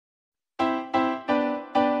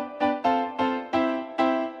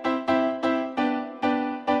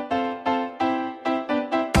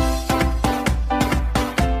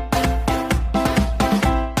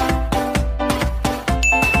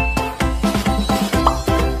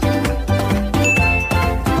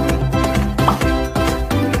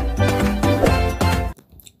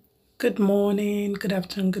Good morning, good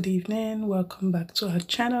afternoon, good evening. Welcome back to our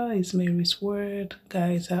channel. It's Mary's Word.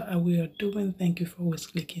 Guys, how are we all doing? Thank you for always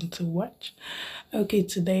clicking to watch. Okay,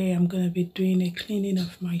 today I'm going to be doing a cleaning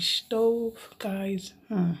of my stove. Guys,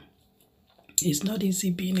 it's not easy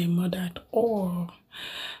being a mother at all.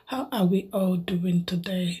 How are we all doing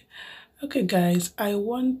today? Okay, guys, I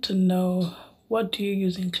want to know, what do you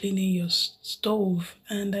use in cleaning your stove?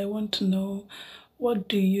 And I want to know, what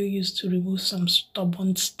do you use to remove some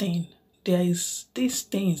stubborn stain? There is these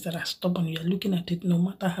stains that are stubborn. You're looking at it, no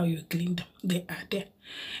matter how you clean them, they are there,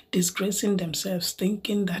 disgracing themselves,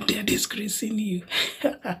 thinking that they're disgracing you.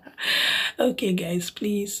 Okay, guys,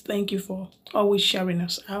 please, thank you for always sharing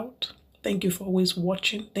us out. Thank you for always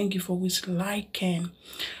watching. Thank you for always liking.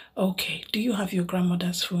 Okay, do you have your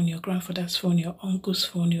grandmother's phone, your grandfather's phone, your uncle's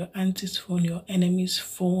phone, your auntie's phone, your enemy's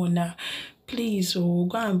phone? Please, go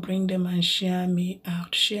and bring them and share me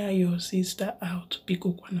out. Share your sister out.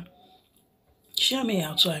 Share me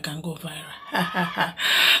out so I can go viral.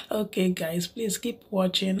 Okay, guys, please keep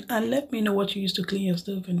watching and let me know what you use to clean your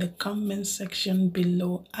stove in the comment section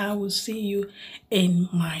below. I will see you in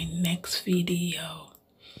my next video.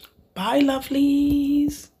 Bye,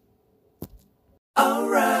 lovelies.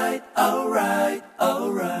 Alright.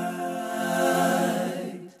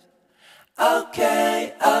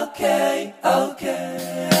 Okay. Alright.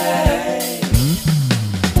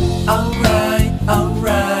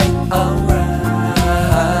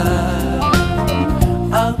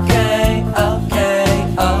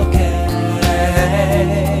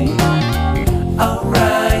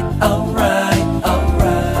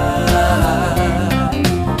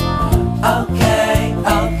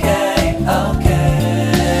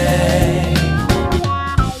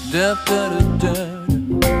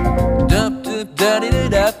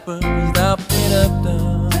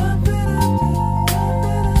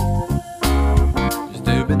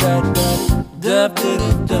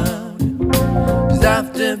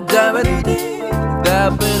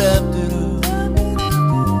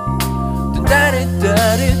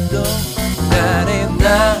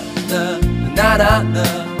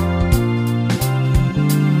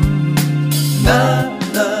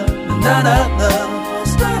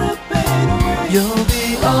 You'll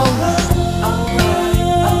be alright.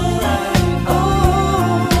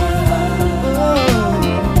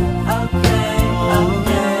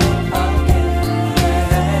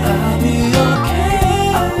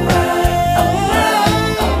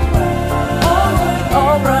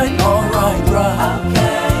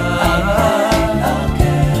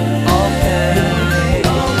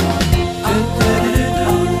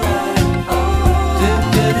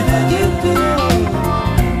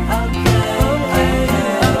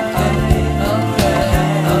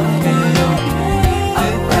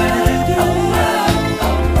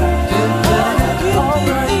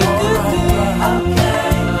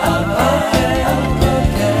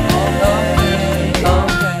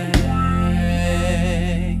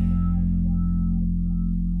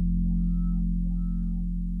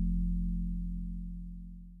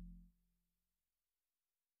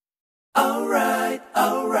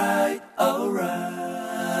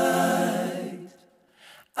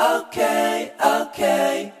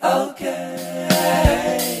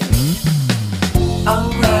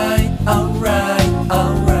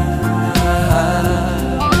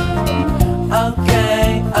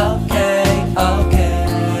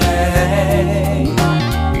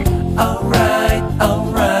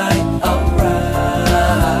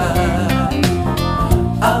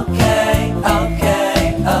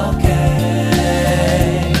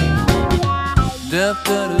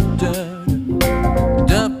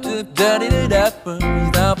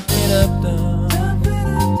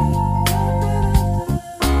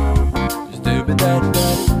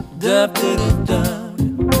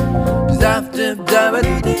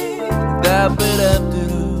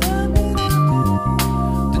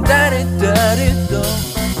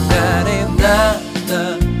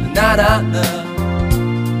 Da